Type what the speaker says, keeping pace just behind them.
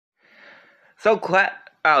So, Cloud,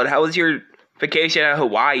 how was your vacation at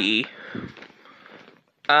Hawaii?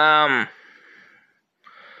 Well,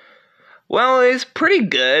 it's pretty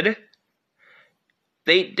good.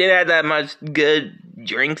 They didn't have that much good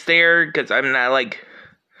drinks there, because I'm not like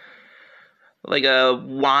a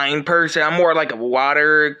wine person. I'm more like a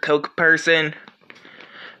water, Coke person.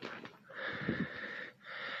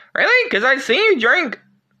 Really? Because I've seen you drink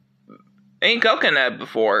coconut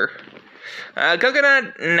before.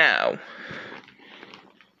 Coconut, no.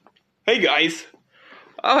 Hey, guys.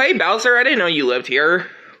 Oh, hey, Bowser. I didn't know you lived here.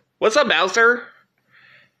 What's up, Bowser?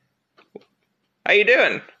 How you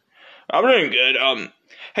doing? I'm doing good.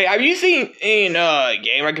 Hey, have you seen any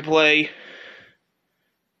game I could play?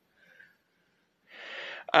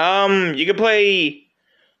 You could play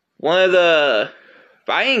one of the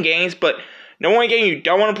fighting games, but the one game you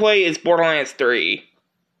don't want to play is Borderlands 3.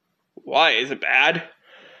 Why? Is it bad?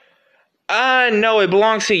 No, it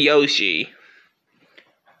belongs to Yoshi.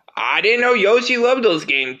 I didn't know Yoshi loved those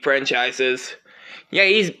game franchises. Yeah,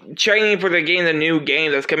 he's training for the new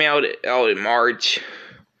game that's coming out in March.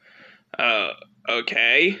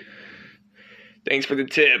 Okay. Thanks for the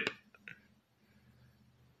tip.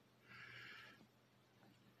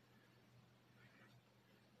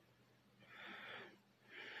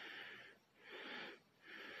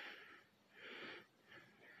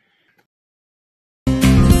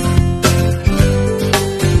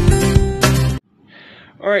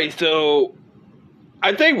 Alright, so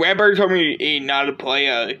I think Redbird told me not to play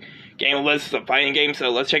a game unless it's a fighting game,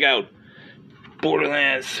 so let's check out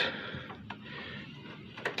Borderlands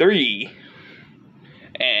 3.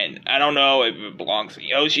 And I don't know if it belongs to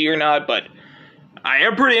Yoshi or not, but I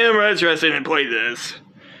am pretty interested in playing this.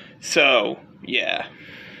 So, yeah.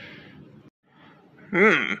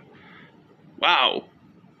 Wow.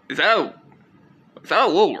 Is that a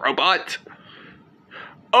little robot?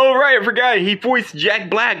 Oh right, I forgot, he voiced Jack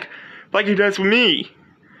Black like he does with me.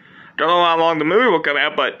 Don't know how long the movie will come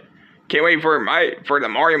out, but can't wait for the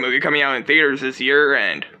Mario movie coming out in theaters this year,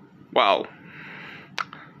 and, well,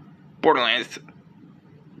 Borderlands.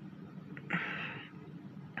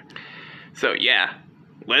 So yeah,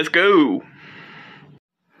 let's go.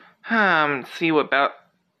 See what the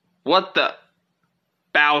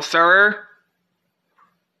Bowser?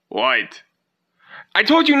 What? I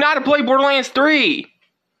told you not to play Borderlands 3!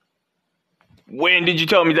 When did you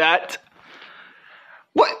tell me that?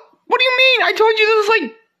 What do you mean? I told you this was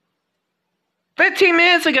like 15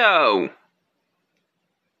 minutes ago.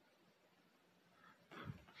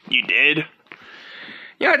 You did?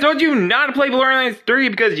 Yeah, I told you not to play Borderlands 3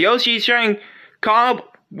 because Yoshi's trying to come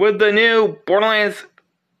up with the new Borderlands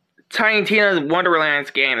Tiny Tina's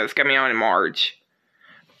Wonderlands game that's coming out in March.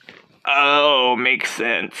 Oh, makes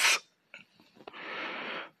sense.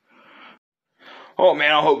 Oh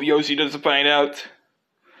man, I hope Yoshi doesn't find out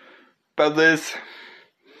about this.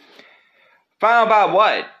 Find out about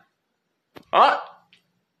what? Huh?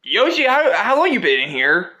 Yoshi, how long you been in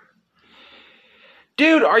here?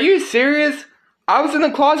 Dude, are you serious? I was in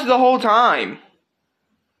the closet the whole time.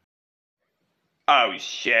 Oh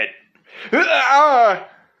shit.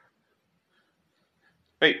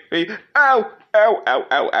 Wait. Ow.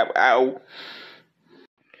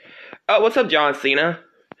 What's up, John Cena?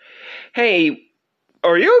 Hey,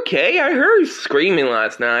 are you okay? I heard you screaming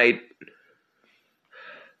last night.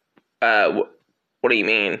 What do you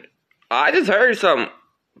mean? I just heard some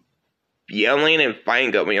yelling and fighting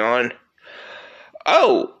going on.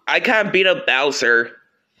 Oh, I kinda beat up Bowser.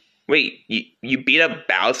 Wait, you beat up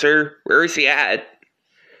Bowser? Where is he at?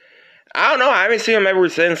 I don't know, I haven't seen him ever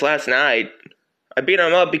since last night. I beat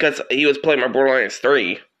him up because he was playing my Borderlands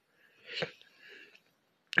 3.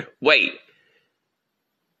 Wait.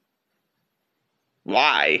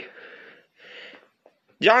 Why?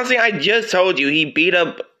 Johnson, I just told you I beat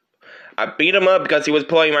him up because he was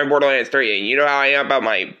playing my Borderlands 3, and you know how I am about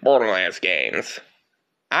my Borderlands games.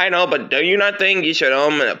 I know, but do you not think you should owe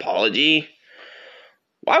him an apology?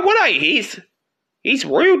 Why would I? He's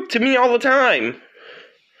rude to me all the time.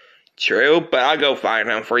 True, but I'll go find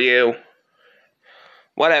him for you.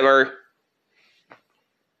 Whatever.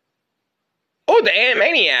 Oh, the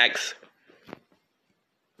Animaniacs!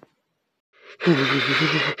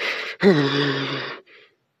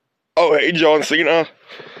 Oh, hey, John Cena.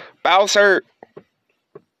 Bowser,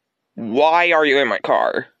 why are you in my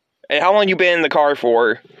car? And how long you been in the car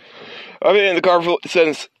for? I've been in the car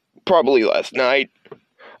since probably last night.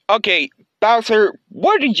 Okay, Bowser,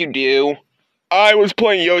 what did you do? I was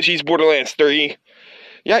playing Yoshi's Borderlands 3.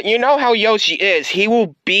 Yeah, you know how Yoshi is. He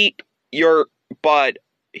will beat your butt.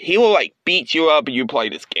 He will, beat you up if you play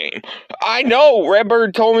this game. I know!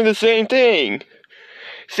 Redbird told me the same thing.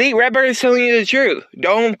 See, Redbird's telling you the truth.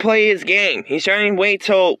 Don't play his game. He's trying to wait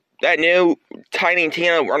till that new Tiny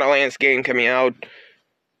Tina Borderlands game coming out.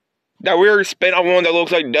 That weird spin-off one that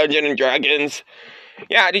looks like Dungeons and Dragons.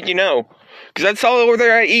 Yeah, how did you know? Because I saw it over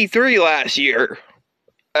there at E3 last year.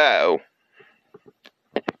 Oh.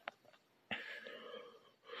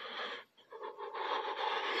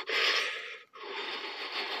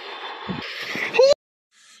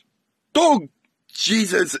 Oh,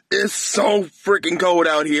 Jesus, it's so freaking cold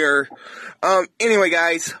out here. Anyway,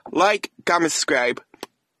 guys, like, comment, subscribe.